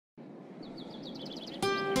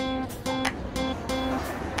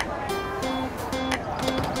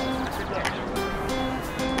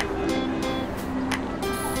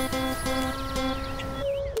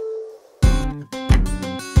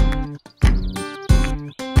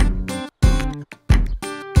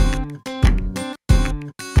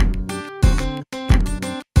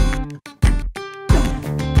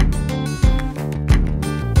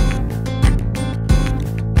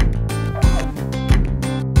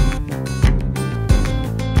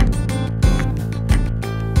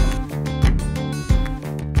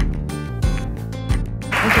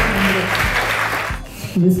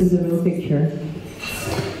This is a real picture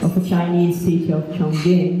of a Chinese city of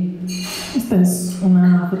Chongqing. Esta es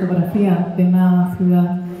una fotografía de una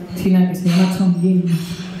ciudad china que se llama Chongqing,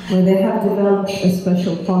 where they have developed a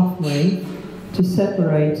special pathway to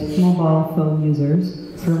separate mobile phone users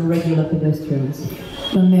from regular pedestrians.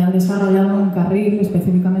 Donde han desarrollado un carril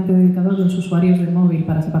específicamente dedicado a los usuarios del móvil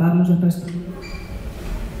para separarlos del resto.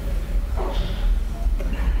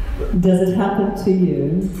 Does it happen to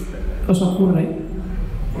you ¿Os ocurre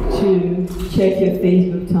to check your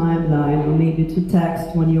Facebook timeline or maybe to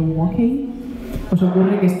text when you're walking? ¿Os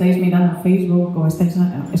ocurre que estáis mirando Facebook o estáis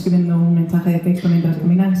escribiendo un mensaje de texto mientras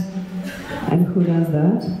camináis? And who does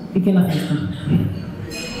that? ¿Y quién hace esto?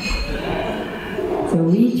 So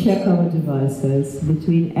we check our devices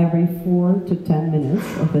between every 4 to 10 minutes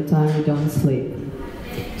of the time we don't sleep.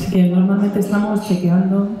 Así que normalmente estamos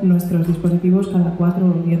chequeando nuestros dispositivos cada 4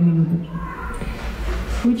 o 10 minutos.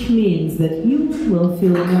 Which means that you will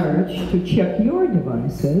feel an urge to check your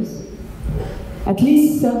devices at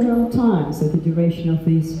least several times at the duration of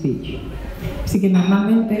this speech. Así que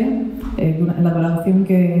normalmente, en la duración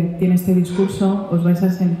que tiene este discurso, os vais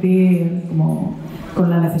a sentir como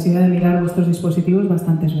con la necesidad de mirar vuestros dispositivos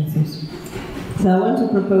bastantes veces. So I want to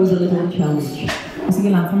propose a little challenge. Así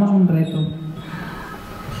que lanzamos un reto.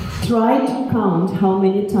 Try to count how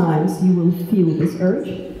many times you will feel this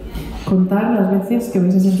urge. Contar las veces que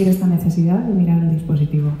vais a sentir esta necesidad de mirar el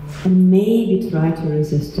dispositivo. And maybe try to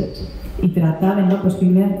resist it. Y tratar en lo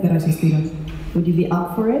posible de resistiros. Would you be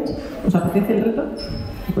up for it? ¿Os apetece el reto?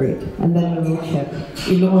 Great. And then we will check.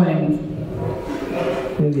 Y luego veremos.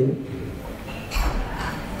 Muy bien.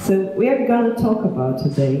 So we are going to talk about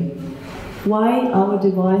today why our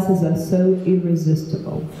devices are so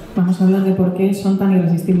irresistible. Vamos a hablar de por qué son tan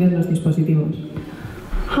irresistibles los dispositivos.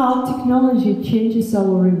 How technology changes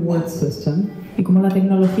our reward system. Y cómo la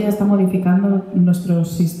tecnología está modificando nuestro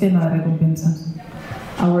sistema de recompensas.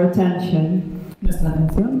 Our attention. Nuestra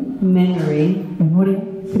atención. Memory. Memoria.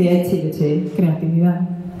 Creativity. Creatividad.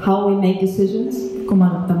 How we make decisions. Cómo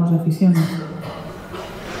adoptamos decisiones.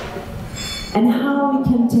 And how we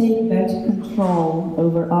can take back control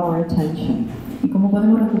over our attention. Y cómo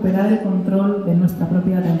podemos recuperar el control de nuestra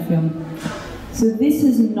propia atención. So this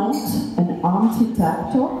is not an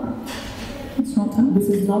anti-tech talk. This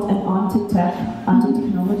is not an anti-tech,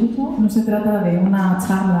 anti-technology talk. No se trata de una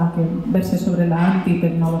charla que verse sobre la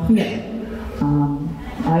antitecnología.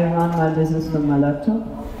 I run my business from my laptop.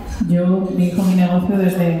 Yo dirijo mi negocio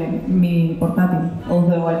desde mi portátil.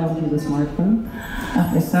 Although I don't use a smartphone.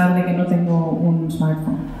 A pesar de que no tengo un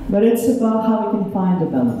smartphone. But it's about how we can find a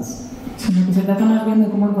balance. Sino que se trata más bien de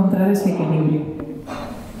cómo encontrar ese equilibrio.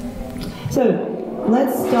 So,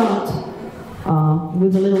 let's start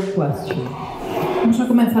with a little question. Vamos a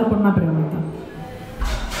comenzar por una pregunta.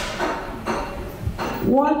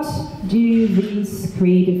 What do these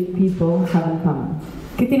creative people have in common?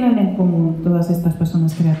 ¿Qué tienen en común todas estas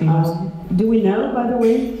personas creativas? Do we know, by the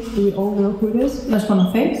way? Do we all know who it is? ¿Las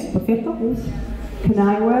conocéis, por cierto?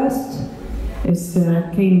 Kanye West. Es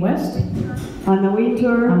Kanye West. Anna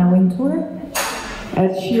Wintour.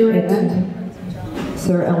 Ed Sheeran.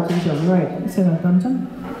 Sir Elton John, right? Sir Elton John.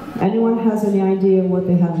 Anyone has any idea what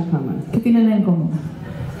they have in common? ¿Qué tienen en común?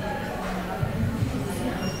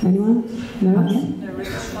 Anyone? No? ¿Alguien?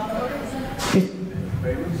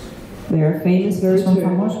 They are famous, very Son true.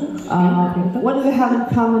 famosos. What do they have in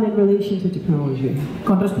common in relation to technology?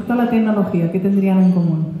 Con respecto a la tecnología, ¿qué tendrían en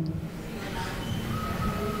común?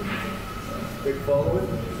 Big following?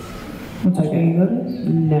 ¿Muchos seguidores?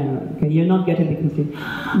 No. Okay, you're not getting the conclusion.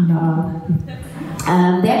 No.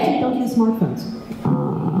 They actually don't use smartphones.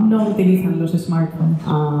 No utilizan los smartphones.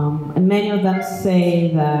 And many of them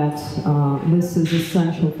say that this is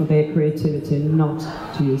essential for their creativity, not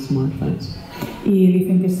to use smartphones. Y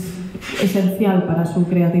dicen que es esencial para su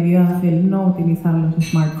creatividad el no utilizar los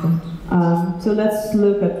smartphones. So let's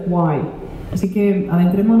look at why. Así que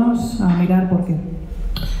adentrémonos a mirar por qué.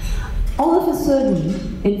 All of a sudden,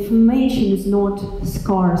 information is not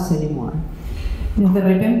scarce anymore. De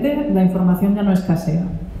repente, la información ya no escasea.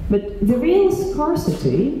 But the real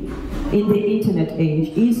scarcity in the internet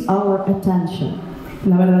age is our attention.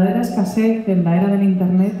 La verdadera escasez en la era del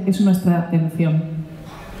internet es nuestra atención.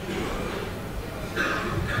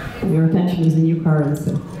 Your attention is the new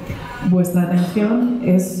currency. Vuestra atención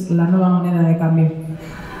es la nueva moneda de cambio.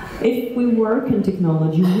 If we work in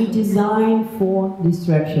technology, we design for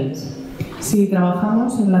distractions. Si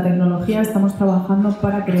trabajamos en la tecnología, estamos trabajando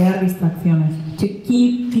para crear distracciones. To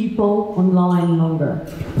keep people online longer.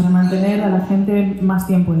 Para mantener a la gente más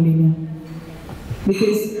tiempo en línea.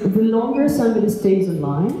 Because the longer somebody stays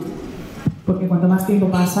online, porque cuanto más tiempo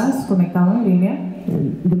pasas conectado en línea,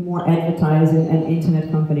 and the more advertising an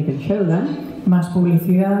internet company can show them, más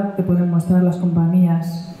publicidad te pueden mostrar las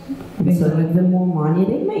compañías de so Internet. the more money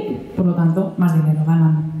they make. Por lo tanto, más dinero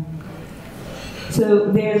ganan.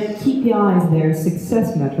 So their KPIs, their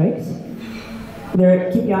success metrics,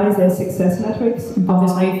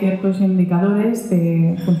 Entonces hay ciertos indicadores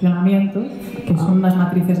de funcionamiento que son unas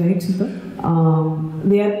matrices de éxito.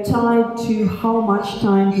 they are tied to how much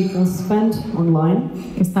time people spend online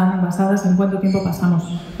Que están basadas en cuánto tiempo pasamos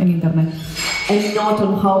en Internet and not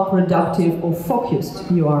on how productive or focused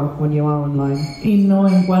you are when you are online. y no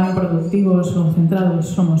en cuán productivos o centrados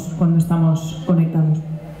somos cuando estamos conectados.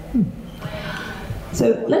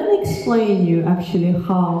 So let me explain you actually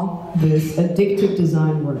how this addictive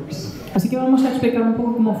design works. Así que vamos a explicar un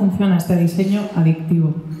poco cómo funciona este diseño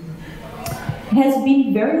adictivo. It has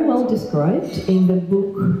been very well described in the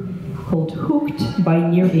book called Hooked by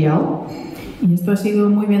Nir Eyal. Y esto ha sido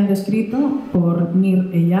muy bien descrito por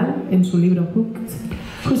Nir Eyal en su libro Hooked,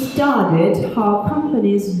 who studied how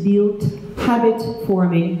companies build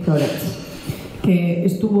habit-forming products. que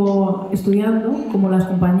estuvo estudiando cómo las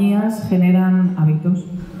compañías generan hábitos.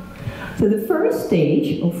 So the first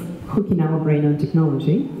stage of hooking our brain on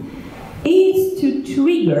technology is to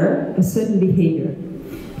trigger a certain behavior.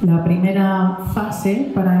 La primera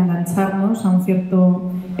fase para engancharnos a un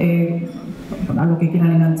cierto, a lo que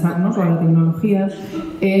quieran engancharnos o a la tecnología,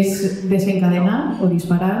 es desencadenar o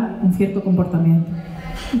disparar un cierto comportamiento.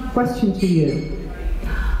 Question to you.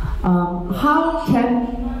 How can,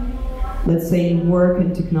 let's say, work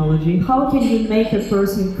in technology, how can you make a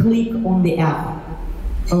person click on the app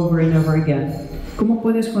over and over again? ¿Cómo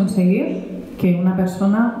puedes conseguir que una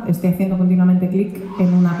persona esté haciendo continuamente clic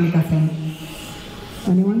en una aplicación?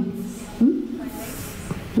 Anyone?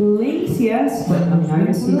 Links, yes. But I mean, I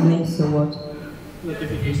receive links, so what?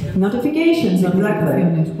 Notifications, exactly.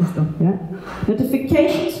 Notificaciones, justo. Yeah.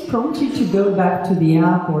 Notifications prompt you to go back to the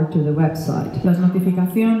app or to the website. Las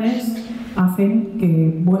notificaciones hacen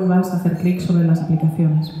que vuelvas a hacer clic sobre las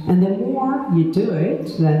aplicaciones. And the more you do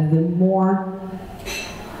it, then the more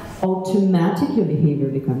automatic your behavior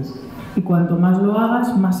becomes. Y cuanto más lo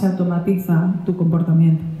hagas, más se automatiza tu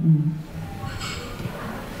comportamiento.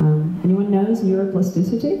 Anyone knows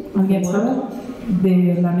neuroplasticity? ¿Alguien sabe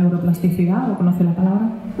de la neuroplasticidad o conoce la palabra?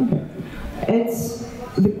 Okay. It's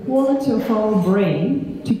the quality of our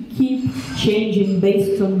brain to keep changing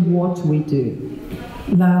based on what we do.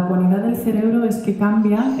 La cualidad del cerebro es que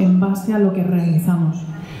cambia en base a lo que realizamos.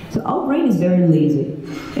 So our brain is very lazy.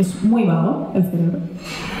 Es muy vago el cerebro.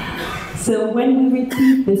 So when we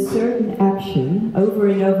repeat this certain action over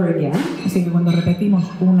and over again, Así que cuando repetimos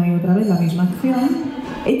una y otra vez la misma acción,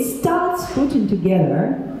 it starts putting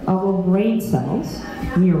together our brain cells,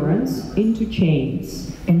 neurons, into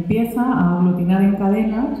chains, empieza a aglutinar en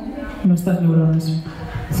cadenas nuestras neuronas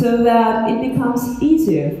so that it becomes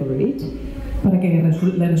easier for it para que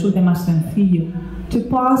le resulte más sencillo to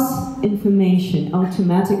pass information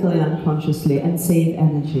automatically and unconsciously and save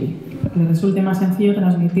energy. le resulte más sencillo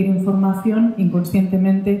transmitir información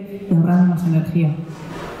inconscientemente y ahorrando más energía.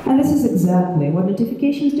 And this is exactly what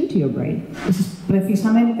notifications do to your brain. Esa es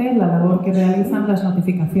precisamente la labor que realizan las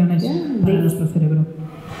notificaciones para nuestro cerebro.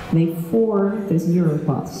 They form these neural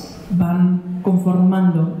paths. Van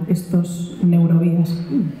conformando estos neurovías.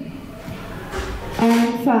 And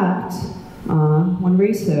in fact, one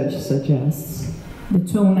research suggests De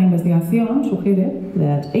hecho, una investigación sugiere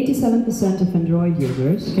that 87% of Android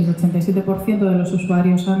users que el 87% de los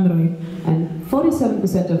usuarios Android and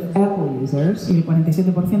 47% of Apple users y el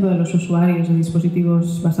 47% de los usuarios de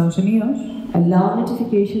dispositivos basados en iOS allow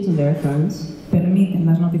notifications on their phones. permiten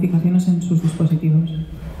las notificaciones en sus dispositivos.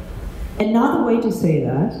 Another way to say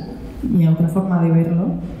that Y otra forma de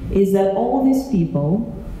verlo is that all these people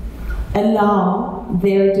allow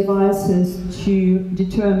their devices to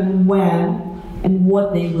determine when and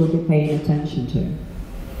what they will be paying attention to.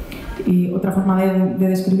 y otra forma de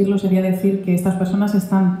describirlo sería decir que estas personas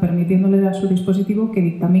están permitiéndole a su dispositivo que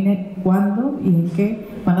dictamine cuándo y en qué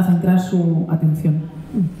van a centrar su atención.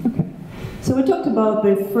 Okay. So we talked about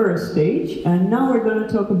the first stage, and now we're going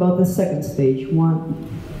to talk about the second stage.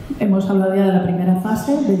 Hemos hablado ya de la primera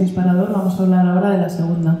fase del disparador, vamos a hablar ahora de la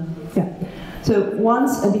segunda. Yeah. So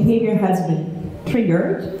once a behavior has been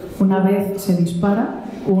triggered, Una vez se dispara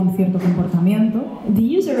un cierto comportamiento, the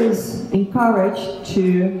user is encouraged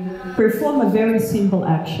to perform a very simple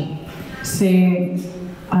action. se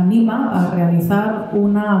anima a realizar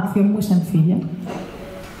una acción muy sencilla.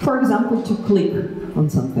 For example, to click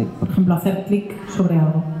on something. Por ejemplo, hacer clic sobre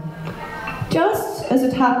algo. Just as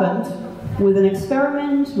it happened with an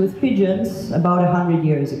experiment with pigeons about 100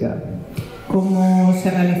 years ago. como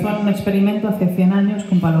se realizó un experimento hace 100 años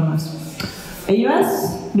con palomas. A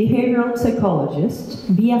US behavioral psychologist,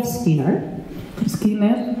 B.F. Skinner,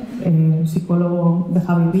 psicólogo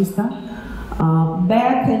behaviorista,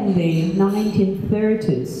 back in the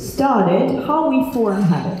 1930s, studied how we form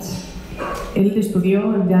habits. Él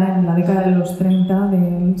estudió ya en la década de los 30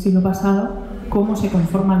 del siglo pasado cómo se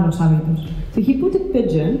conforman los hábitos. So he put a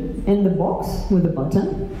pigeon in the box with a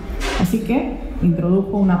button. Así que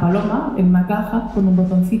introdujo una paloma en una caja con un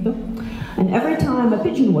botoncito. And every time a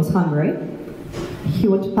pigeon was hungry, he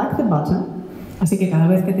would pack the button. Así que cada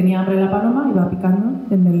vez que tenía hambre la paloma iba picando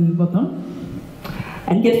en el botón.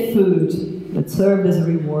 And get food that served as a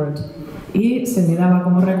reward. Y se le daba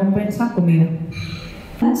como recompensa comida.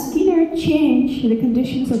 And Skinner changed the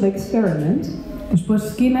conditions of the experiment. Después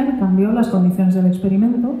Skinner cambió las condiciones del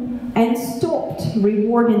experimento and stopped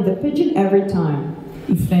rewarding the pigeon every time.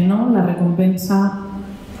 Y frenó la recompensa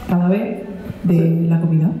cada vez de la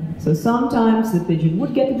comida. So sometimes the pigeon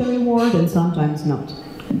would get the reward and sometimes not.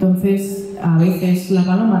 Entonces, a veces la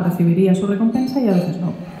paloma recibiría su recompensa y a veces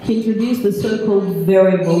no. He introduced the so-called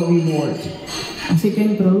variable reward. Así que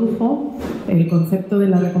introdujo el concepto de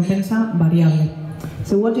la recompensa variable.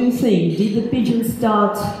 So what do you think? Did the pigeon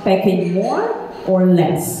start pecking more or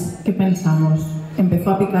less? ¿Qué pensamos? ¿Empezó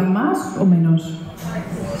a picar más o menos?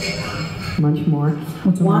 Much more.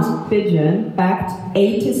 Mucho más. One pigeon pecked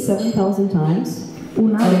 87,000 times.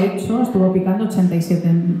 Una, de hecho, estuvo picando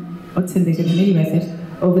 87.000 veces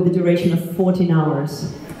over the duration of 14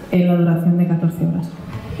 hours. En la duración de 14 horas.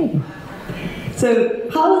 So,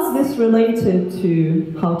 how is this related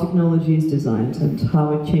to how technology is designed and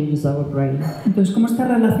how it changes our brain? Entonces, ¿cómo está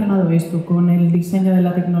relacionado esto con el diseño de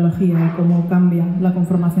la tecnología y cómo cambia la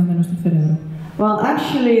conformación de nuestro cerebro? Well,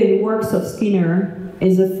 actually, the works of Skinner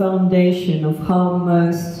is a foundation of how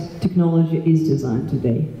most technology is designed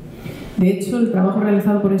today. De hecho, el trabajo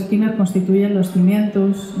realizado por Skinner constituye los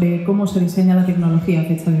cimientos de cómo se diseña la tecnología a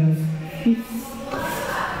fecha de hoy.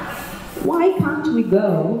 Why can't we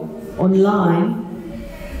go online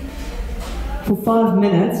for 5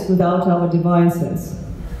 minutes without our devices?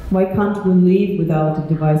 Why can't we live without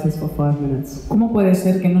devices for 5 minutes? ¿Cómo puede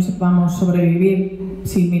ser que no sepamos sobrevivir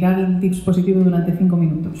sin mirar el dispositivo durante 5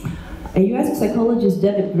 minutos? A US psychologist,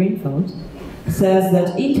 David Greenfield, says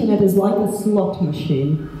that internet is like a slot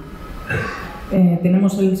machine.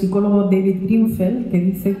 Tenemos el psicólogo David Greenfield que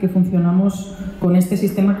dice que funcionamos con este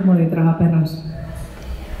sistema como de tragaperras.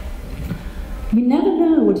 You never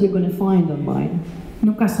know what you're going to find online.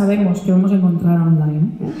 Nunca sabemos qué vamos a encontrar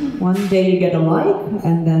online. One day you get a like,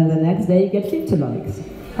 and then the next day you get 50 likes.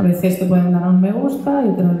 A veces te pueden dar un me gusta y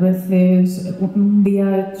otras veces un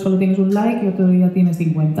día solo tienes un like y otro día tienes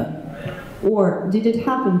 50. Or did it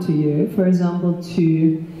happen to you, for example,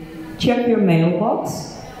 to check your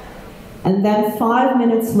mailbox and then 5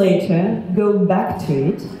 minutes later go back to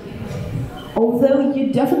it, although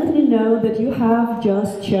you definitely know that you have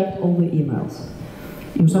just checked all the emails?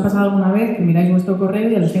 ¿Y os ha pasado alguna vez que miráis vuestro correo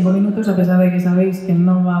y a los 5 minutos, a pesar de que sabéis que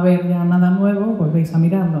no va a haber ya nada nuevo, volvéis a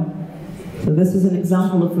mirarlo? So this is an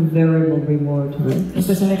example of a variable reward, right?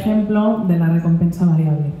 Este es el ejemplo de la recompensa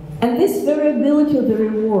variable. And this variability of the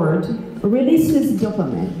reward releases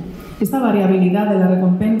dopamine. Esta variabilidad de la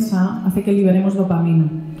recompensa hace que liberemos dopamina.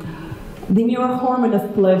 The neurohormone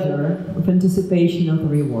of pleasure, of anticipation of the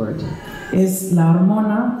reward. Es la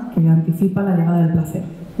hormona que anticipa la llegada del placer.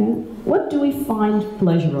 Yeah. What do we find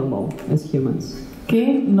pleasurable as humans?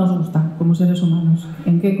 ¿Qué nos gusta como seres humanos?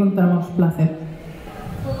 ¿En qué encontramos placer?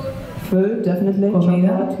 Food, definitely. Comida.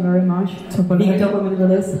 Chocolate, very much. Chocolate. Big dopamine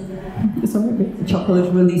release. Chocolate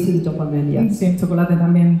releases dopamine, yes. Sí, el chocolate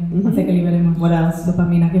también hace que liberemos. What else?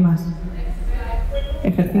 Dopamina, ¿qué más?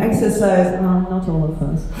 Ejercicio. Exercise, not all of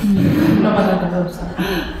us. No para todos.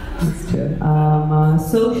 That's true.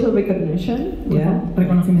 Social recognition, yeah.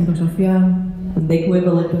 Reconocimiento social. And the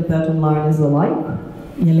equivalent of that online is a like.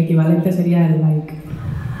 Y el equivalente sería el like.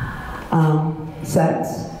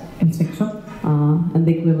 Sex. El sexo. And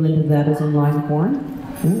the equivalent of that is online porn.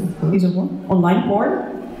 Yeah, ¿Is it what? Online porn?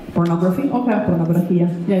 Pornography? Okay. Pornografía.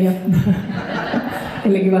 Ya.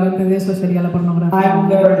 El equivalente de eso sería la pornografía. I'm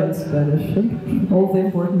learning in Spanish. All the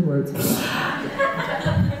important words.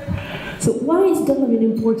 So why is dopamine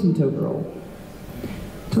important overall?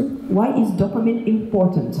 Why is dopamine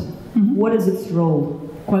important? What is its role?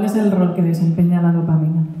 ¿Cuál es el rol que desempeña la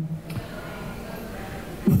dopamina?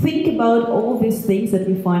 Think about all these things that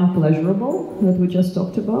we find pleasurable, that we just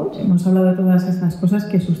talked about. Hemos hablado de todas estas cosas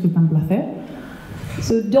que suscitan placer.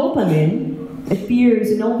 So dopamine appears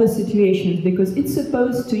in all the situations because it's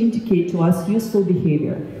supposed to indicate to us useful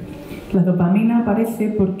behavior. La dopamina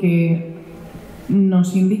aparece porque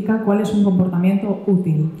nos indica cuál es un comportamiento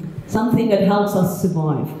útil. Something that helps us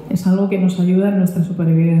survive. Es algo que nos ayuda en nuestra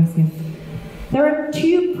supervivencia. There are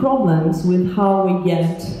two problems with how we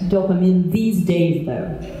get dopamine these days,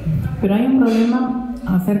 though. Pero hay un problema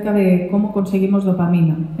acerca de cómo conseguimos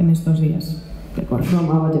dopamina en estos días. From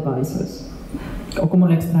our devices. O cómo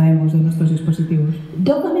la extraemos de nuestros dispositivos.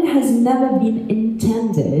 Dopamine has never been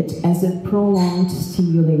intended as a prolonged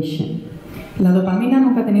stimulation. La dopamina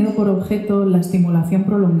nunca ha tenido por objeto la estimulación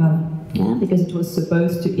prolongada. Yeah, because it was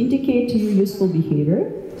supposed to indicate to you useful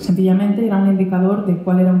behavior. Sencillamente era un indicador de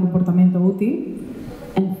cuál era un comportamiento útil.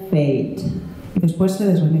 And fade. Y después se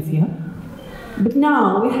desvanecía. But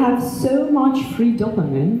now we have so much free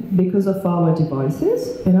dopamine because of our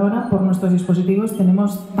devices. Pero ahora por nuestros dispositivos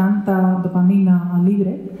tenemos tanta dopamina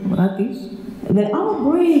libre, gratis, That our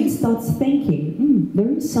brain starts thinking,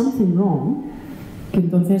 there is something wrong. que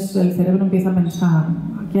entonces el cerebro empieza a pensar,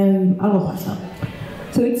 aquí hay algo pasa.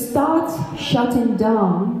 So it starts shutting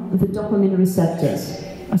down the dopamine receptors.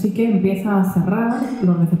 Así que empieza a cerrar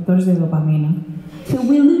los receptores de dopamina. So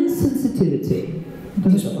we lose sensitivity.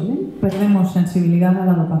 Entonces perdemos sensibilidad a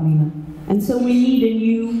la dopamina. And so we need a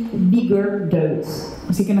new, bigger dose.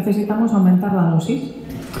 Así que necesitamos aumentar la dosis.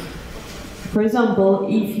 For example,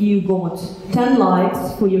 if you got 10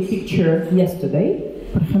 likes for your picture yesterday,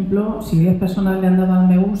 Por ejemplo, si 10 personas le han dado al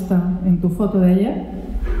me gusta en tu foto de ayer,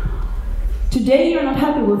 today you're not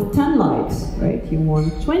happy with 10 likes, right? You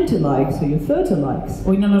want 20 likes or you 30 likes.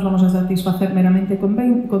 hoy no nos vamos a satisfacer meramente con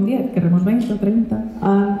 10, queremos 20 o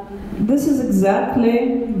 30. This is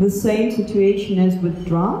exactly the same situation as with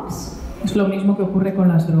drugs. Es lo mismo que ocurre con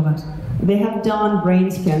las drogas. They have done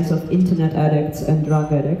brain scans of internet addicts and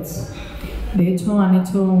drug addicts. De hecho, han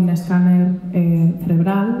hecho un escáner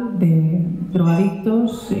cerebral de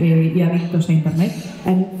drogadictos y adictos a Internet.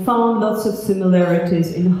 And found lots of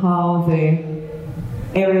similarities in how the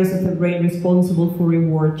areas of the brain responsible for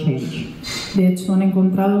reward change. De hecho, han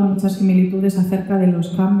encontrado muchas similitudes acerca de los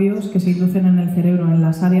cambios que se inducen en el cerebro, en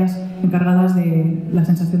las áreas encargadas de la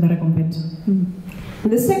sensación de recompensa.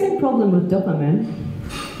 And the second problem with dopamine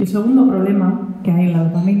El segundo problema que hay en la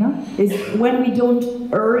dopamina is when we don't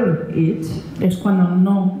earn it, es cuando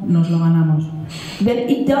no nos lo ganamos. then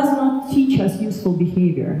it does not teach us useful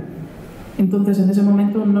behavior. Entonces, en ese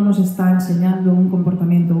momento no nos está enseñando un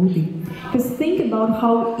comportamiento útil. Because think about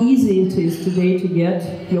how easy it is today to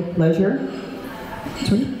get your pleasure,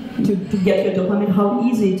 to get your dopamine, how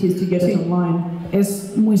easy it is to get it online.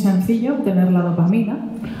 Es muy sencillo obtener la dopamina.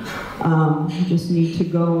 You just need to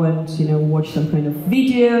go and watch some kind of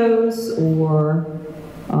videos or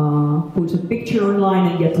put a picture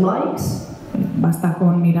online and get likes. Basta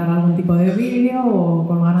con mirar algún tipo de vídeo o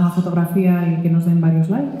colgar una fotografía y que nos den varios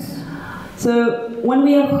likes. So when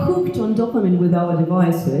we are hooked on dopamine with our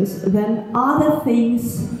devices, then other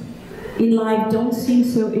things in life don't seem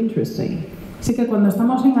so interesting. Así que cuando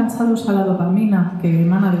estamos enganchados a la dopamina que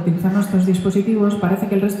emana de utilizar nuestros dispositivos, parece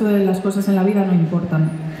que el resto de las cosas en la vida no importan.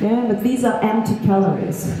 Yeah, but these are empty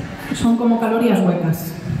calories. Son como calorías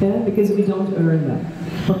huecas, Yeah, because we don't earn them.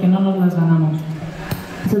 porque no nos las ganamos.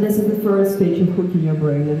 So this is the first stage of hooking your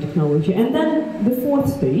brain and technology. And then the fourth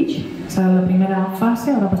stage. Esa es la primera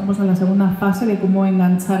fase, ahora pasamos a la segunda fase de cómo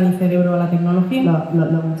enganchar el cerebro a la tecnología.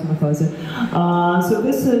 La última fase. So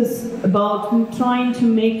this is about trying to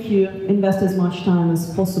make you invest as much time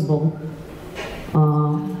as possible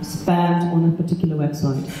spent on a particular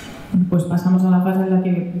website. Pues pasamos a la fase en la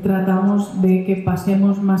que tratan de que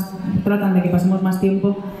pasemos más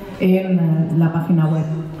tiempo en la página web.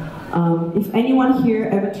 If anyone here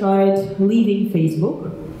ever tried leaving Facebook,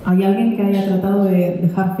 ¿Hay alguien que haya tratado de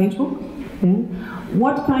dejar Facebook? yeah,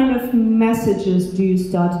 what kind of messages do you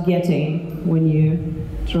start getting when you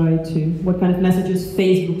try to? What kind of messages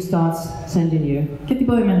Facebook starts sending you? ¿Qué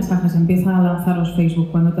tipo de mensajes empieza a lanzaros Facebook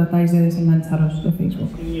cuando tratáis de desengancharos de Facebook?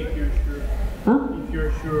 Huh? If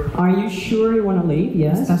you're sure. Are you sure you want to leave?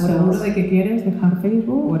 Yes. ¿Estás What seguro else? de que quieres dejar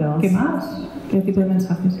Facebook? What else? ¿Qué más? ¿Qué tipo de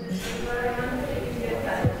mensajes?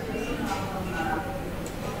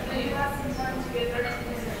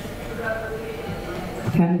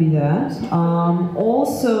 Can be that.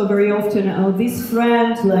 Also, very often, this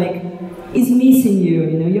friend is missing you.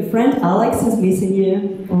 Your friend Alex is missing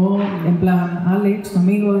you. O en plan, Alex, tu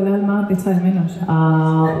amigo del alma, te echa de menos.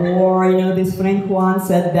 Or this friend Juan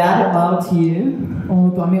said that about you.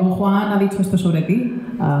 O tu amigo Juan ha dicho esto sobre ti.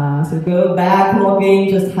 So go back, log in,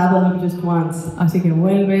 just have a look just once. Así que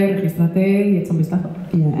vuelve, regístrate y echa un vistazo.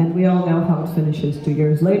 Yeah, and we all know how it finishes. 2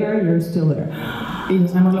 years later, you're still there. Y ya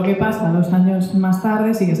sabemos lo que pasa, 2 años más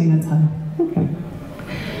tarde sigues enganchado. Okay.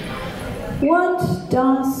 What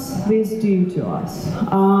does this do to us?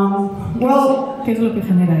 ¿Qué es lo que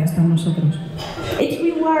genera esto en nosotros? It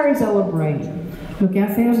rewires our brain. Lo que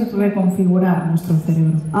hace es reconfigurar nuestro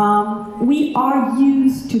cerebro. We are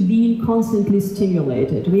used to being constantly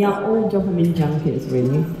stimulated. We are all dopamine junkies,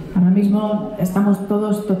 really. Ahora mismo estamos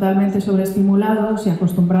todos totalmente sobreestimulados y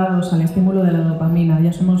acostumbrados al estímulo de la dopamina.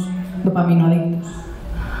 Ya somos dopaminoadictos.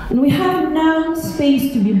 And we have no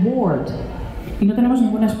space to be bored. Y no tenemos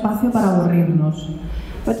ningún espacio para aburrirnos.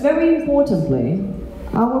 But very importantly,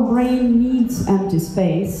 our brain needs empty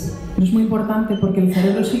space. Pero es muy importante porque el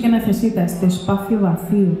cerebro sí que necesita este espacio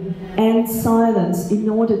vacío. And silence in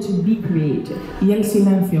order to be creative. Y el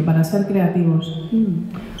silencio para ser creativos.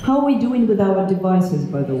 How are we doing with our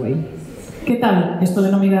devices, by the way? ¿Qué tal esto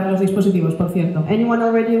de no mirar los dispositivos, por cierto? Anyone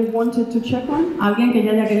already wanted to check one? ¿Alguien que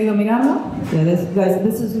ya haya querido mirarlo? Yeah, guys,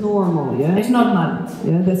 this is normal, yeah? Es normal.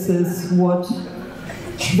 Yeah, this is what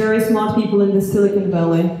very smart people in the Silicon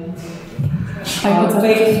Valley are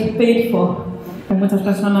paid for. Hay muchas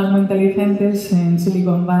personas muy inteligentes en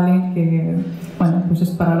Silicon Valley que, bueno, pues es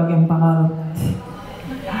para lo que han pagado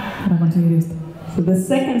para conseguir esto.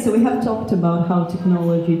 So we have talked about how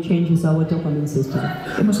technology changes our dopamine system.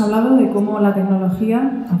 Hemos hablado de cómo la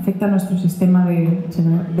tecnología afecta a nuestro sistema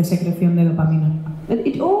de secreción de dopamina. And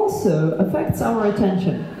it also affects our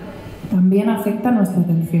attention. También afecta nuestra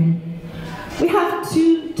atención. We have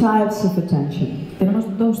two types of attention. Tenemos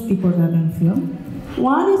dos tipos de atención.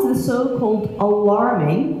 One is the so-called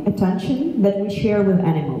alarming attention that we share with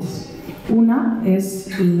animals. Una es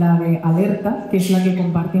la de alerta, que es la que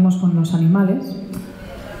compartimos con los animales.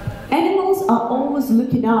 Animals are always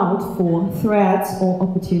looking out for threats or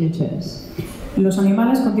opportunities. Los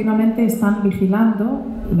animales continuamente están vigilando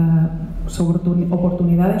las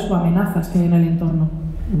oportunidades o amenazas que hay en el entorno.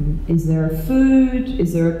 Is there food?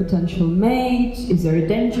 Is there a potential mate? Is there a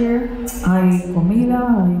danger? Hay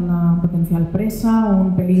comida, hay una potencial presa,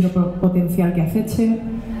 un peligro potencial que aceche.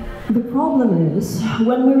 The problem is,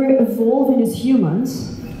 when we were evolving as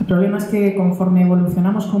humans, el problema es que conforme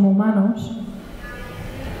evolucionamos como humanos,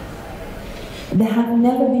 there have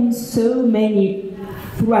never been so many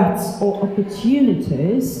threats or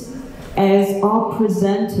opportunities as are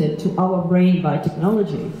presented to our brain by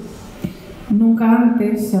technology. Nunca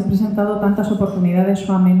antes se han presentado tantas oportunidades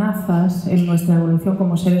o amenazas en nuestra evolución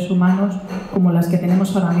como seres humanos como las que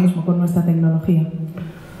tenemos ahora mismo con nuestra tecnología.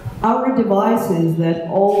 Our devices that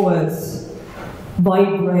always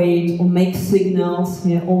vibrate or make signals,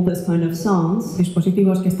 all this kind of sounds,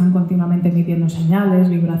 dispositivos que están continuamente emitiendo señales,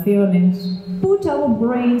 vibraciones, put our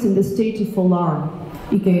brains in the state of alarm,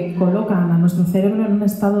 y que colocan a nuestro cerebro en un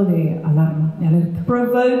estado de alarma, de alerta,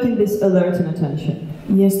 provoking this alert and attention.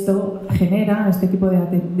 Y esto genera este tipo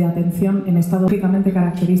de atención en estado típicamente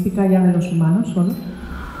característica ya de los humanos solo.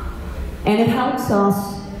 And it helps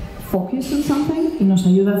us focus on something, y nos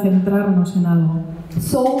ayuda a centrarnos en algo,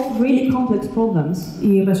 solve really complex problems,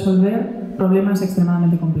 y resolver problemas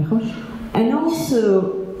extremadamente complejos, and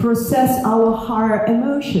also process our higher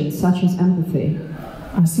emotions such as empathy,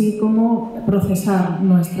 así como procesar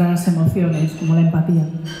nuestras emociones como la empatía.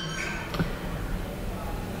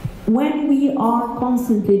 When we are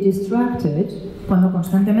constantly distracted, cuando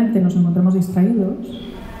constantemente nos encontramos distraídos,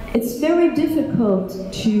 it's very difficult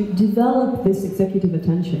to develop this executive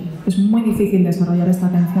attention. Es muy difícil desarrollar esta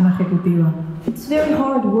atención ejecutiva. It's very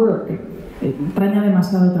hard work. Entraña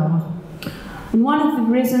demasiado trabajo. And one of the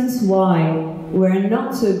reasons why we're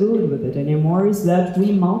not so good with it anymore is that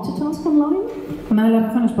we multitask online. Una de las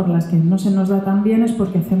razones por las que no se nos da tan bien es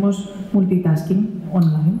porque hacemos multitasking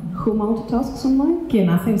online. Who multitasks online? ¿Quién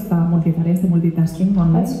hace esta multitarea, este multitasking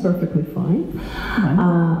online? That's perfectly fine.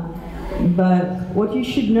 Bueno. But what you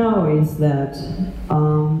should know is that,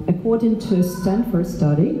 according to a Stanford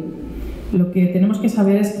study, lo que tenemos que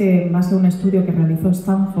saber es que, en base a un estudio que se realizó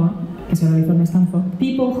en Stanford,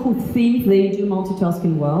 people who think they do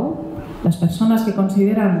multitasking well, las personas que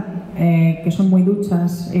consideran que son muy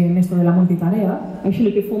duchas en esto de la multitarea,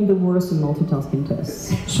 actually perform the worst in multitasking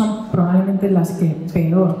tests. Son probablemente a las que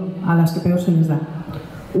peor se les da.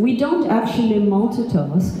 We don't actually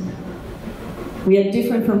multitask. We are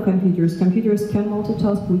different from computers. Computers can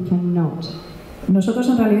multitask, we cannot. Nosotros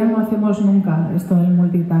en realidad no hacemos nunca esto del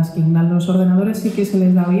multitasking. A los ordenadores sí que se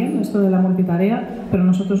les da bien esto de la multitarea, pero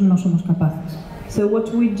nosotros no somos capaces. So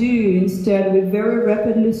what we do instead, we very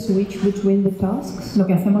rapidly switch between the tasks. Lo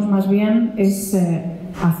que hacemos más bien es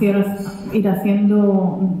ir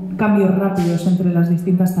haciendo cambios rápidos entre las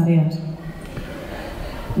distintas tareas.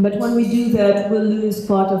 But when we do that, we lose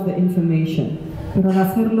part of the information. Pero al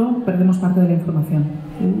hacerlo perdemos parte de la información.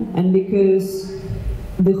 And because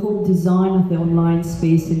the whole design of the online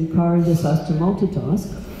space encourages us to multitask,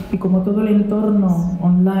 y como todo el entorno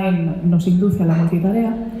online nos induce a la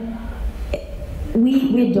multitarea,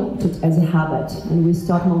 we adopt it as a habit and we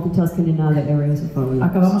start multitasking in other areas of our lives.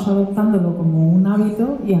 acabamos adoptándolo como un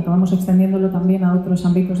hábito y acabamos extendiéndolo también a otros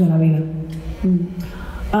ámbitos de la vida.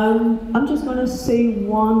 I'm just going to say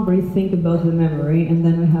one brief thing about the memory and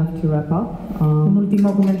then we have to wrap up. Un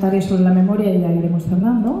último comentario sobre la memoria y ya iremos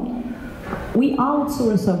cerrando. We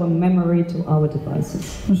outsource our memory to our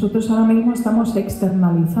devices. Nosotros ahora mismo estamos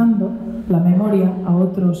externalizando la memoria a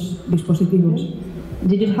otros dispositivos.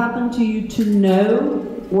 Did it happen to you to know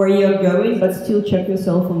where you're going but still check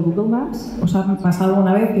yourself on Google Maps? ¿Os ha pasado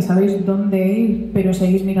una vez que sabéis dónde ir, pero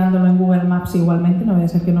seguís mirándolo en Google Maps igualmente? No vaya a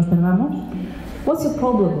ser que nos perdamos. What's the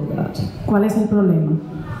problem with that? ¿Cuál es el problema?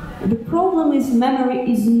 The problem is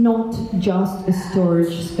memory is not just a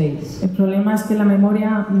storage space. El problema es que la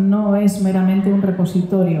memoria no es meramente un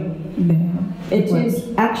repositorio de It recuerdos. is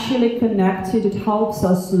actually connected, it helps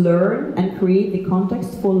us learn and create the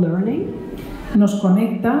context for learning. Nos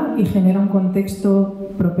conecta y genera un contexto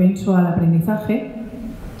propenso al aprendizaje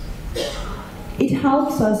It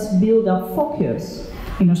helps us build up focus.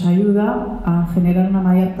 y nos ayuda a generar una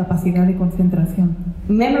mayor capacidad de concentración.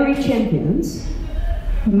 Memory champions,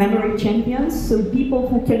 so people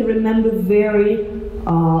who can remember very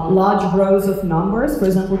large rows of numbers, for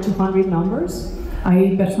example 200 numbers.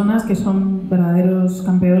 Hay personas que son verdaderos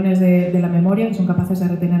campeones de la memoria, que son capaces de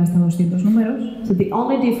retener hasta 200 números. So the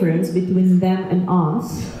only difference between them and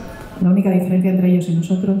us La única diferencia entre ellos y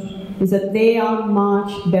nosotros is that they are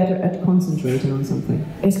much better at concentrating on something.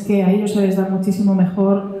 es que a ellos se les da muchísimo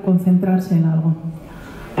mejor concentrarse en algo.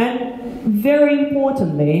 And very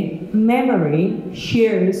importantly, memory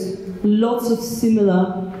shares lots of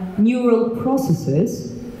similar neural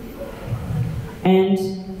processes and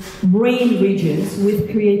brain regions with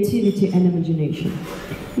creativity and imagination.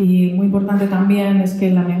 Y muy importante también es que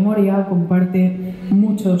la memoria comparte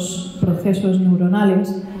muchos procesos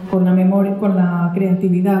neuronales con la memoria, con la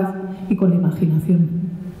creatividad y con la imaginación.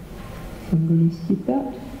 I'm going to skip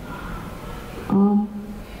that.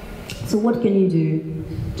 So what can you do?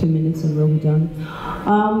 2 minutes and we'll be done.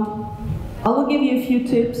 I will give you a few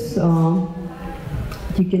tips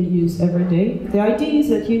you can use every day. The idea is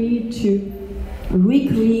that you need to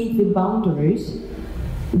recreate the boundaries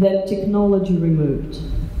that technology removed.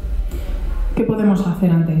 ¿Qué podemos hacer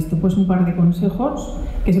ante esto? Pues un par de consejos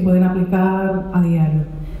que se pueden aplicar a diario.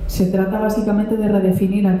 Se trata básicamente de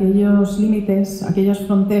redefinir aquellos límites, aquellas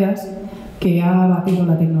fronteras que ha batido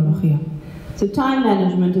la tecnología. So time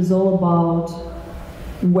management is all about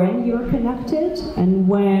when you're connected and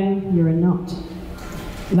when you're not.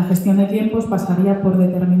 La gestión de tiempos pasaría por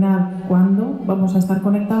determinar cuándo vamos a estar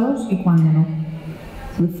conectados y cuándo no.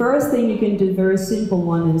 So the first thing you can do, very simple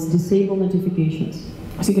one, is disable notifications.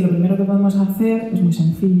 Así que lo primero que podemos hacer es muy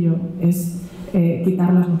sencillo, es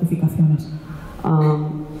quitar las notificaciones.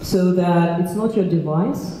 So that it's not your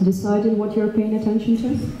device deciding what you're paying attention to.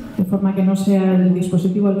 De forma que no sea el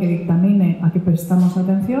dispositivo el que dictamine a qué prestamos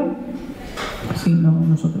atención, sino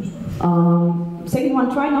nosotros. Second one,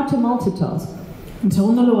 try not to multitask. En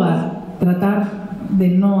segundo lugar, tratar de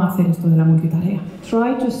no hacer esto de la multitarea.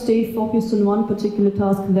 Try to stay focused on one particular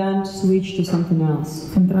task, then switch to something else.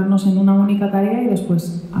 Centrarnos en una única tarea y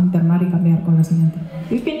después alternar y cambiar con la siguiente.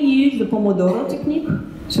 You can use the Pomodoro technique.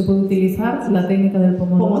 Se puede utilizar la técnica del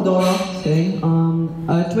Pomodoro.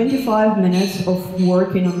 25 minutes of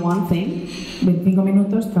working on one thing 25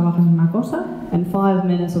 minutos trabajas en una cosa and 5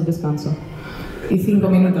 minutes of descanso. y 5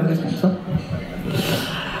 minutos descanso.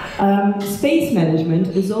 Space management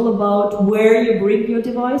is all about where you bring your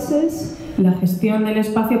devices. La gestión del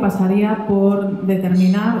espacio pasaría por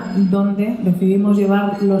determinar dónde decidimos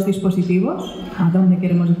llevar los dispositivos, a dónde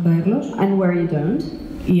queremos extraerlos And where you don't.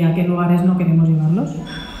 y a qué lugares no queremos llevarlos.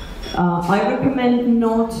 I recommend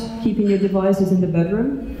not keeping your devices in the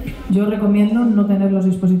bedroom. Yo recomiendo no tener los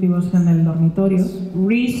dispositivos en el dormitorio.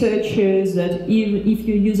 Research shows that if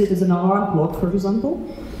you use it as an alarm clock, for example,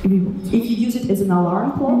 if you use it as an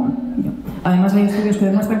alarm clock, Además hay estudios que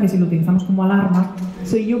demuestran que si lo utilizamos como alarma,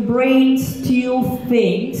 so your brain still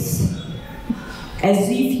thinks as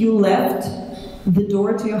if you left the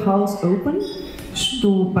door to your house open.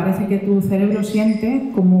 parece que tu cerebro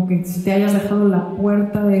siente como que te hayas dejado la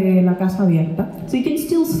puerta de la casa abierta. So you can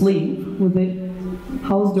still sleep with the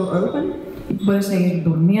house door open, Puedes seguir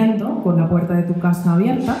durmiendo con la puerta de tu casa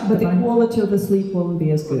abierta, but the quality of the sleep won't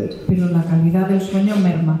be as good. pero la calidad del sueño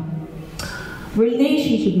merma.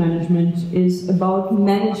 Relationship management is about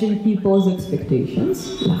managing people's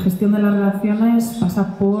expectations. La gestión de las relaciones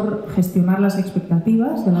pasa por gestionar las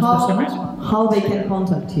expectativas de las personas How they can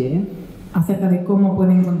contact you, acerca de cómo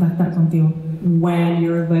pueden contactar contigo, when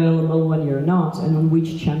you're available, when you're not, and on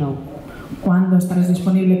which channel. cuándo estarás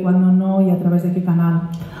disponible, cuándo no y a través de qué canal.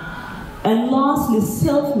 And lastly,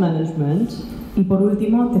 self-management Y por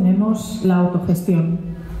último tenemos la autogestión,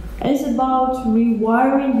 is about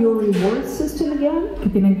rewiring your reward system again. que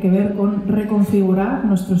tienen que ver con reconfigurar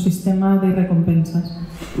nuestro sistema de recompensas.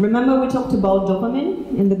 Remember we talked about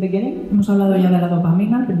dopamine in the beginning? Hemos hablado ya de la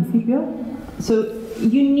dopamina al principio. So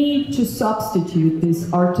you need to substitute this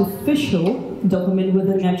artificial dopamine with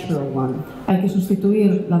a natural one. Hay que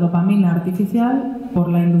sustituir la dopamina artificial por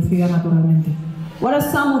la inducida naturalmente. What are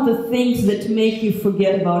some of the things that make you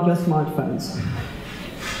forget about your smartphones?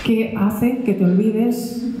 ¿Qué hace que te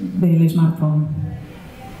olvides del smartphone?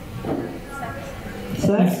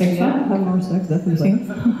 Sex, Sex, yeah, have more sex, definitely. Sí,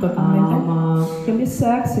 totalmente. Can be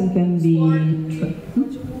sex and can be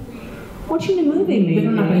watching a movie, maybe. Ver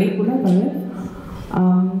una película, tal vez.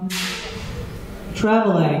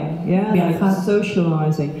 Traveling, yeah, Viajar. like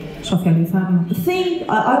socializing. Socializarnos.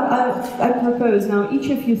 I propose now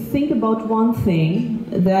each of you think about one thing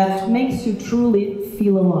that makes you truly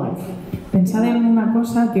feel alive. Pensad en una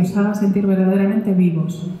cosa que os haga sentir verdaderamente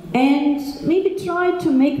vivos. And maybe try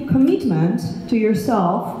to make a commitment to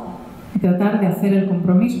yourself Y tratar de hacer el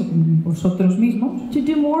compromiso con vosotros mismos to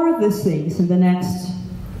do more of these things in the next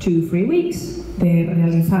 2-3 weeks. de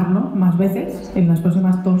realizarlo más veces en las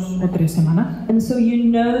próximas 2 o 3 semanas. And so you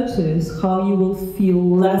notice how you will feel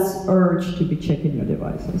less urge to be checking your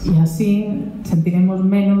devices. Y así sentiremos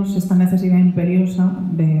menos esta necesidad imperiosa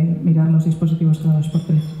de mirar los dispositivos cada 2 por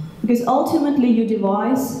 3. Because ultimately your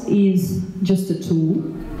device is just a tool,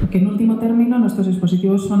 Porque en último término nuestros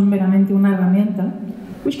dispositivos son meramente una herramienta,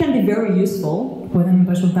 which can be very useful, pueden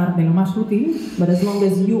resultar de lo más útil, but as long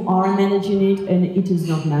as you are managing it and it is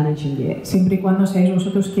not managing you. siempre y cuando seáis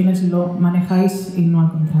vosotros quienes lo manejáis y no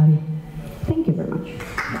al contrario. Thank you very much.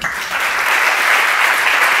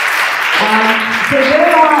 So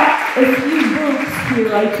there are a few books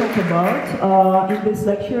here I talk about in this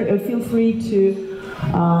lecture. Feel free to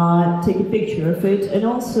take a picture of it. And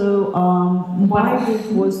also, my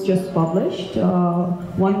book was just published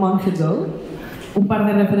 1 month ago. Un par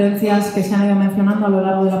de referencias que se han ido mencionando a lo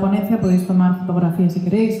largo de la ponencia, podéis tomar fotografías si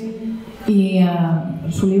queréis, y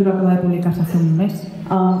su libro acaba de publicarse hace un mes.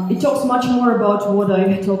 It talks much more about what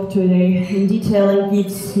I talked today in detail. It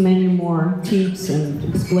gives many more tips and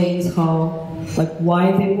explains how, like,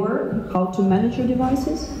 why they work, how to manage your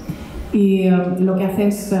devices. Y lo que hace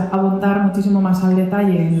es abundar muchísimo más al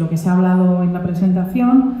detalle en lo que se ha hablado en la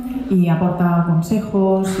presentación y aporta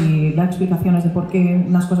consejos y da explicaciones de por qué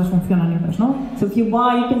unas cosas funcionan y otras no. So if you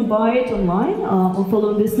can buy it online or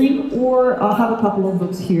follow this link, or I have a couple of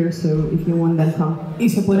books here, so if you want them, come. Y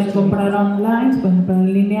se pueden comprar online, se pueden comprar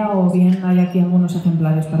en línea, o bien hay aquí algunos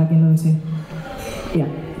ejemplares para quien lo desee. Yeah,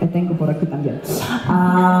 tengo por aquí también.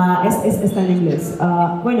 Está en inglés.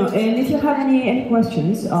 Bueno, and if you have any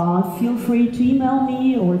questions, feel free to email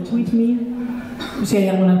me or tweet me. Si hay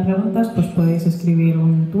algunas preguntas, pues podéis escribir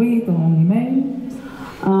un tweet o un email.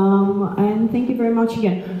 And thank you very much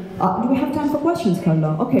again. Do we have time for questions,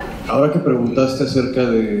 Carla? Okay. Ahora que preguntaste acerca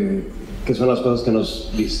de qué son las cosas que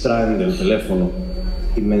nos distraen del teléfono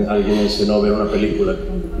y alguien mencionó ver una película,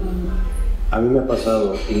 a mí me ha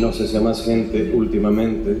pasado, y no sé si a más gente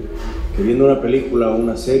últimamente, que viendo una película o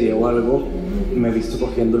una serie o algo, me he visto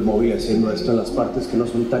cogiendo el móvil haciendo esto en las partes que no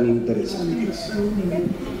son tan interesantes.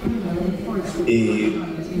 Y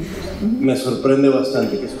me sorprende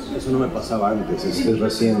bastante que eso no me pasaba antes, es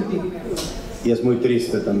reciente. Y es muy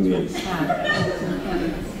triste también.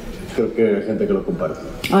 Creo que hay gente que lo comparte.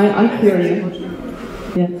 I hear you.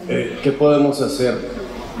 Yeah. ¿Qué podemos hacer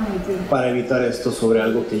para evitar esto sobre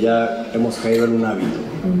algo que ya hemos caído en un hábito?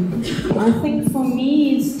 I think for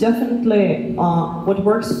me it's definitely what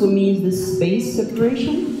works for me is the space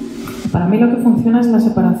separation. Para mí lo que funciona es la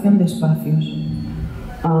separación de espacios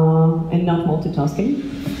And not multitasking.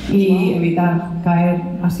 y evitar caer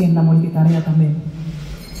así en la multitarea también.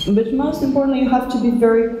 But most importantly, you have to be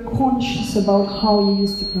very conscious about how you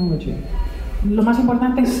use technology. Lo más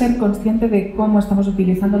importante es ser consciente de cómo estamos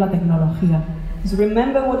utilizando la tecnología. So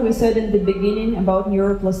remember what we said in the beginning about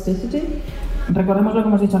neuroplasticity? Recordemos lo que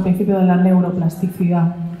hemos dicho al principio de la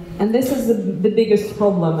neuroplasticidad. And this is the biggest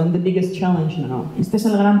problem and the biggest challenge now. Este es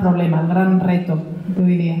el gran problema, el gran reto de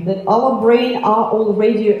hoy día. That our brain are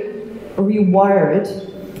already rewired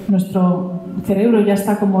Nuestro cerebro ya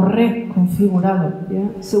está como reconfigurado. Yeah.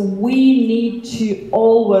 So we need to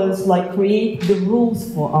always like create the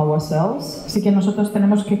rules for ourselves. Así que nosotros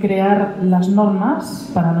tenemos que crear las normas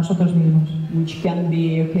para nosotros mismos. Which can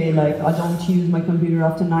be, okay, like I don't use my computer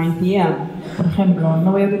after 9 p.m. Por ejemplo,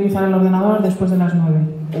 no voy a utilizar el ordenador después de las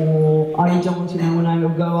 9. Or I don't, when I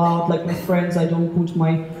go out like with friends, I don't put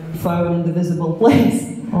my phone in the visible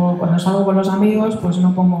place. O cuando salgo con los amigos, pues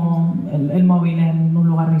no pongo el móvil en un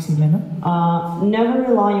lugar visible, ¿no? Never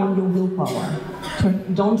rely on your willpower.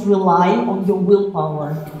 Don't rely on your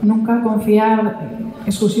willpower. Nunca confiar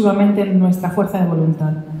exclusivamente en nuestra fuerza de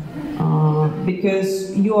voluntad.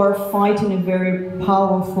 Because you are fighting a very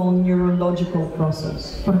powerful neurological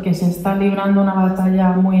process. Porque se está librando una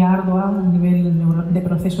batalla muy ardua a nivel de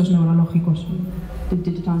procesos neurológicos. Did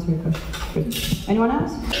it answer your question? Good. Anyone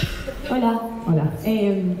else? Hola. Hola.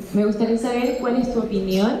 Me gustaría saber cuál es tu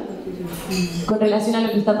opinión con relación a lo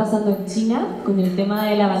que está pasando en China con el tema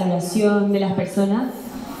de la valoración de las personas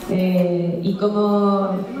y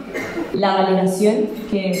cómo la valoración,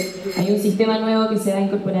 que hay un sistema nuevo que se va a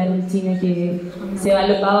incorporar en China que se va a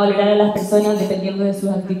valorar a las personas dependiendo de sus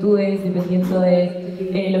actitudes, dependiendo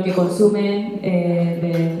de lo que consumen,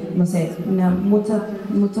 de, no sé, muchos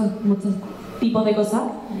tipos de cosas,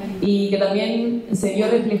 y que también se vio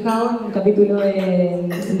reflejado en un capítulo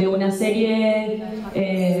de una serie,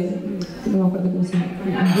 no me acuerdo cómo se llama,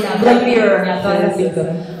 Black Mirror. ya todas las visto.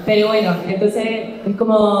 Pero bueno, entonces es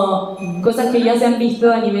como cosas que ya se han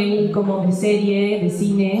visto a nivel como de serie, de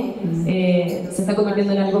cine, se está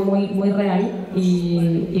convirtiendo en algo muy real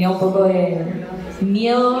y da un poco de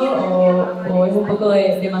miedo o es un poco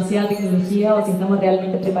de demasiada tecnología o si estamos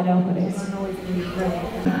realmente preparados para eso.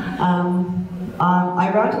 I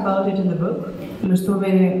wrote about it in the book. Lo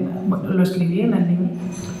escribí en el libro.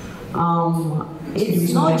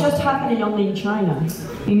 It's not just happening only in China.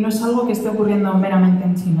 Y no es algo que esté ocurriendo meramente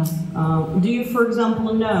en China. Do you, for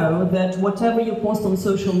example, know that whatever you post on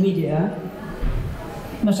social media,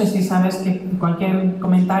 no sé si sabes que cualquier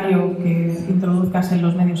comentario que introduzcas en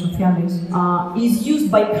los medios sociales is used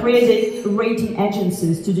by credit rating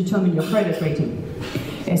agencies to determine your credit rating?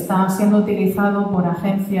 Está siendo utilizado por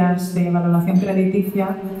agencias de valoración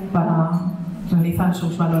crediticia para realizar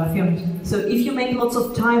sus valoraciones. So if you make lots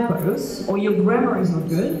of typos or your grammar is not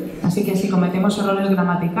good, así que si cometemos errores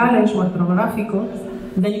gramaticales o ortográficos,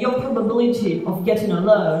 then your probability of getting a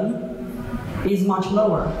loan is much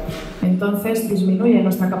lower. Entonces disminuye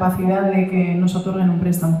nuestra capacidad de que nos otorguen un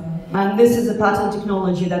préstamo. And this is a patent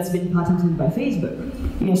technology that's been patented by Facebook.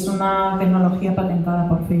 Y es una tecnología patentada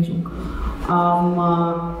por Facebook.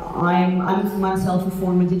 I'm myself a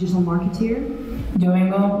former digital marketer. Yo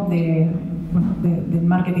vengo del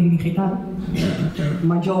marketing digital.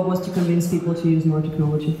 My job was to convince people to use more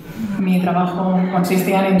technology. Mi trabajo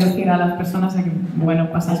consistía en inducir a las personas a que,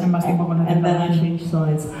 pasasen más tiempo con la tecnología. And then I changed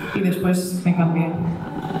sides. Y después me cambié.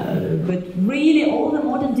 But really, all the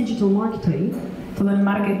modern digital marketing, todo el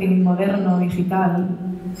marketing moderno digital,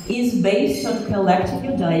 is based on collecting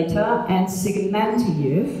your data and segmenting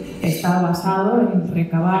you. Está basado en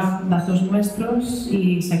recabar datos nuestros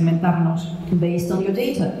y segmentarnos based on your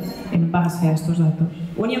data. En base a estos datos.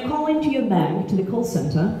 When you call into your bank, to the call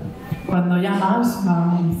center, cuando llamas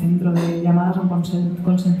al centro de llamadas a un call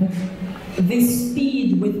center, the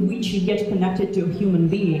speed with which you get connected to a human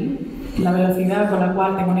being, la velocidad con la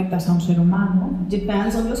cual te conectas a un ser humano,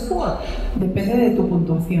 depends on your score. Depende de tu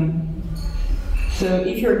puntuación. So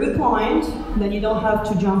if you're a good client, then you don't have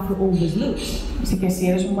to jump through all these loops. Así que si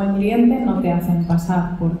eres un buen cliente, no te hacen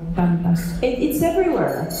pasar por tantas. It's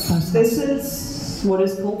everywhere. This is what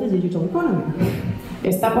is called the digital economy.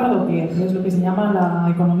 Está por doquier, es lo que se llama la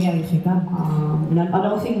economía digital. And I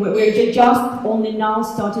don't think we're just only now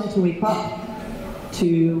starting to wake up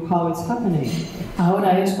to how it's happening.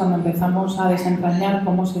 Ahora es cuando empezamos a desentrañar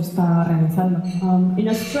cómo se está realizando. In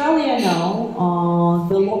Australia now,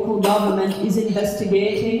 the local government is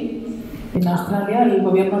investigating. En Australia, el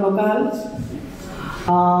gobierno local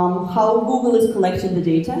how Google is collecting the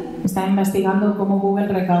data. Está investigando cómo Google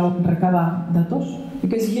recaba datos.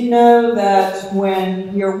 Because you know that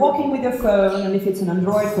when you're walking with your phone, and if it's an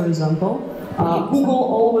Android, for example, Google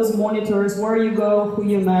always monitors where you go, who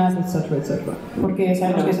you met, etc., etc. Porque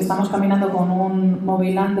sabemos que si estamos caminando con un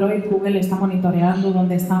móvil Android, Google está monitoreando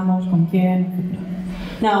dónde estamos, con quién, etc.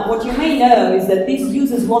 Now, what you may know is that this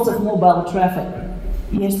uses lots of mobile traffic.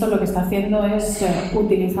 Y esto lo que está haciendo es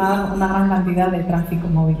utilizar una gran cantidad de tráfico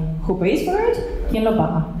móvil. Who pays for it? ¿Quién lo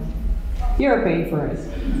paga? You're paying for it.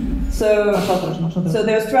 So, nosotros. So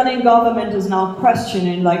the Australian government is now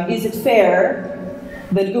questioning, like, is it fair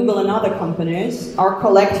that Google and other companies are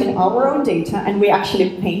collecting our own data and we actually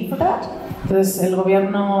pay for that? Entonces, el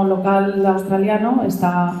gobierno local australiano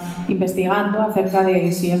está investigando acerca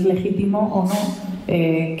de si es legítimo o no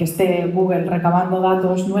que esté Google recabando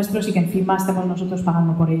datos nuestros y que encima estemos nosotros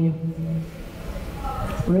pagando por ello.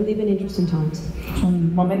 We're living interesting times.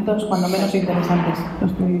 Son momentos cuando menos interesantes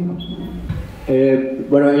los que vivimos.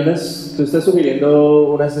 Bueno, ahí tú estás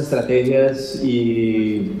sugiriendo unas estrategias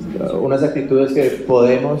y unas actitudes que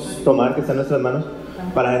podemos tomar, que están en nuestras manos,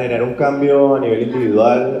 para generar un cambio a nivel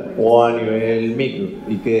individual o a nivel micro,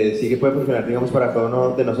 y que sí que puede funcionar, digamos, para cada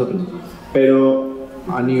uno de nosotros. Pero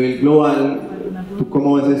a nivel global, ¿tú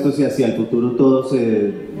cómo ves esto si hacia el futuro todo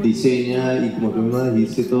se diseña y, como tú mismo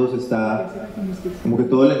dijiste, todo se está, como que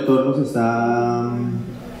todo el entorno se está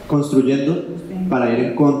construyendo para ir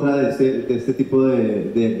en contra de este tipo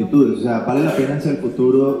de actitudes? O sea, ¿vale la pena hacia el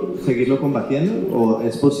futuro seguirlo combatiendo o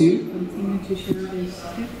es posible?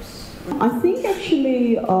 I think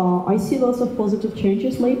actually I see lots of positive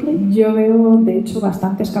changes lately. Yo veo, de hecho,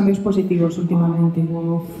 bastantes cambios positivos últimamente.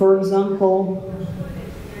 For example,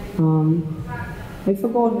 I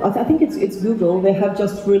forgot. I think it's Google. They have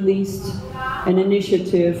just released an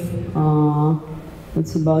initiative.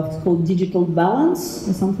 It's called Digital Balance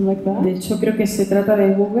or something like that. De hecho, creo que se trata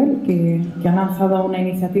de Google, que ha lanzado una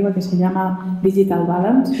iniciativa que se llama Digital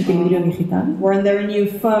Balance, equilibrio digital. Where in their new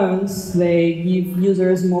phones they give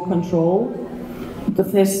users more control.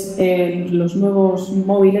 Entonces, en los nuevos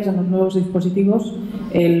móviles, en los nuevos dispositivos,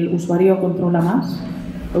 el usuario controla más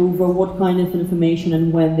over what kind of information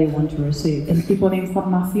and when they want to receive. El tipo de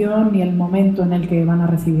información y el momento en el que van a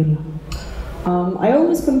recibirla. I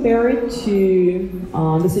always compare it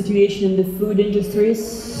to the situation in the food industry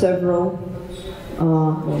several,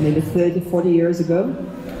 maybe 30, 40 years ago.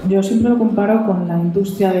 Yo siempre lo comparo con la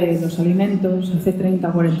industria de los alimentos hace 30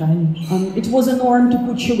 o 40 años. It was a norm to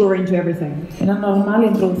put sugar into everything. Era normal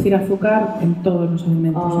introducir azúcar en todos los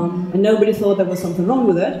alimentos. And nobody thought there was something wrong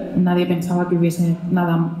with it. Nadie pensaba que hubiese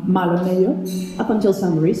nada malo en ello. Up until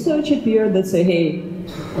some research appeared that say, hey,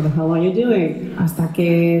 what the hell are you doing? Hasta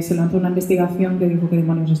que se lanzó una investigación que dijo, ¿qué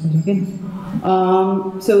demonios estás haciendo?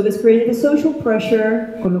 So this created a social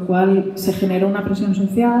pressure. Con lo cual se generó una presión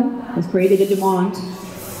social. This created a demand.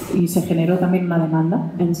 Y se generó también una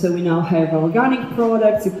demanda. And so we now have organic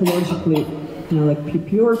products, ecologically, like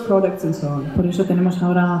pure products and so on. Por eso tenemos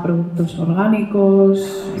ahora productos orgánicos,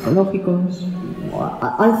 ecológicos.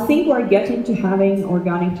 I think we're getting to having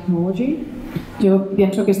organic technology. Yo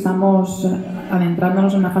pienso que estamos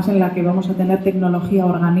adentrándonos en una fase en la que vamos a tener tecnología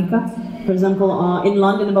orgánica. For example, in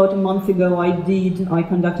London about a month ago I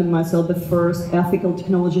conducted myself the first ethical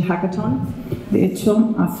technology hackathon. De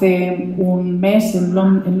hecho, hace un mes en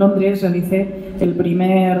Londres realicé el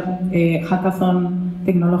primer hackathon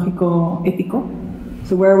tecnológico ético.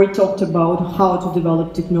 So where we talked about how to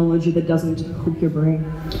develop technology that doesn't hook your brain.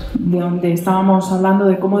 De donde estábamos hablando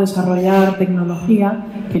de cómo desarrollar tecnología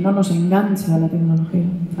que no nos enganche a la tecnología.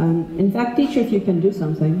 And in fact, teachers, you can do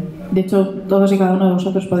something. De hecho, todos y cada uno de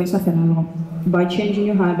vosotros podéis hacer algo. By changing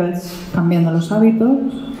your habits. Cambiando los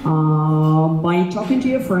hábitos. By talking to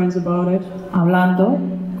your friends about it. Hablando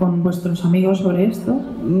con vuestros amigos sobre esto.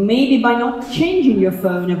 Maybe by not changing your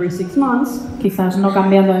phone every 6 months. Quizás no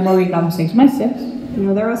cambiando de móvil cada 6 meses. You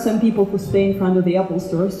know, there are some people who stay in front of the Apple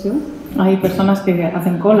stores too. Hay personas que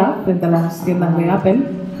hacen cola frente a las tiendas de Apple.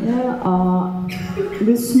 Yeah,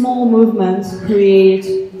 these small movements create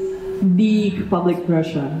big public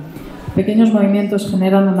pressure. Pequeños movimientos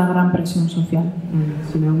generan una gran presión social.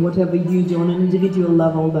 You know, whatever you do on an individual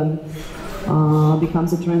level then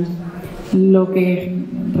becomes a trend. Lo que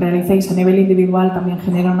realicéis a nivel individual también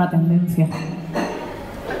genera una tendencia.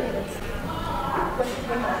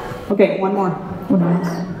 Okay, one more. Una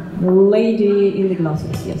más. The lady in the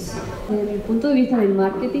glasses, yes. Desde el punto de vista del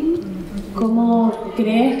marketing, ¿cómo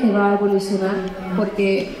crees que va a evolucionar?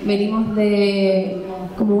 Porque venimos de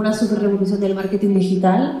como una super revolución del marketing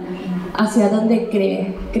digital. ¿Hacia dónde crees?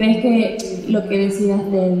 ¿Crees que lo que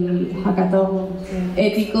decías del hackathon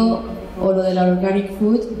ético o lo de la organic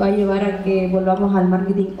food va a llevar a que volvamos al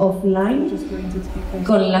marketing offline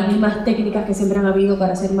con las mismas técnicas que siempre han habido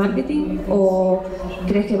para hacer marketing, o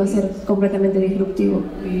crees que va a ser completamente disruptivo?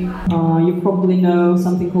 You probably know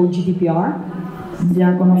something called GDPR.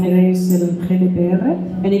 Ya conoceréis el GDPR.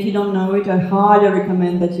 And if you don't know it, I highly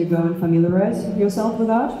recommend that you go and familiarize yourself with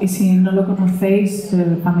that. Y si no lo conocéis,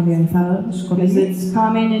 familiarizados con Because él. it's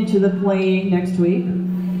coming into the play next week.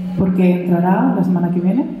 Porque entrará la semana que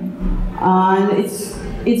viene. And it's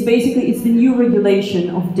basically the new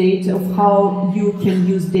regulation of data, of how you can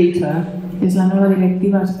use data. Es la nueva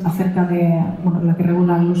directiva acerca de, la que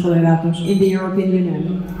regula el uso de datos in the European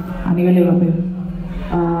Union. A nivel europeo.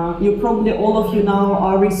 You probably, all of you now,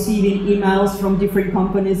 are receiving emails from different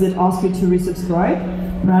companies that ask you to resubscribe.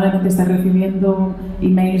 Probablemente estáis recibiendo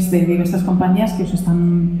emails de diversas compañías que os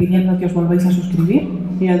están pidiendo que os volváis a suscribir.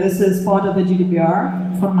 Yeah, this is part of the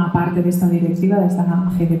GDPR. Forma parte de esta directiva, de esta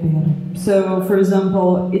GDPR. So, for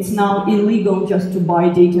example, it's now illegal just to buy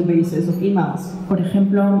databases of emails. Por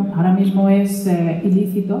ejemplo, ahora mismo es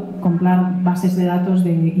ilícito comprar bases de datos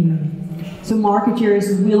de email. So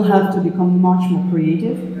marketers will have to become much more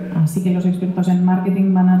creative. Así que los expertos en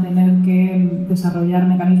marketing van a tener que desarrollar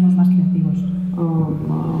mecanismos más creativos.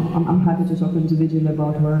 I'm happy to talk individually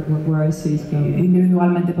about where I see it going.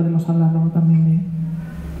 Individualmente podemos hablar luego también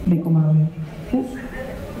de cómo lo veo. Okay.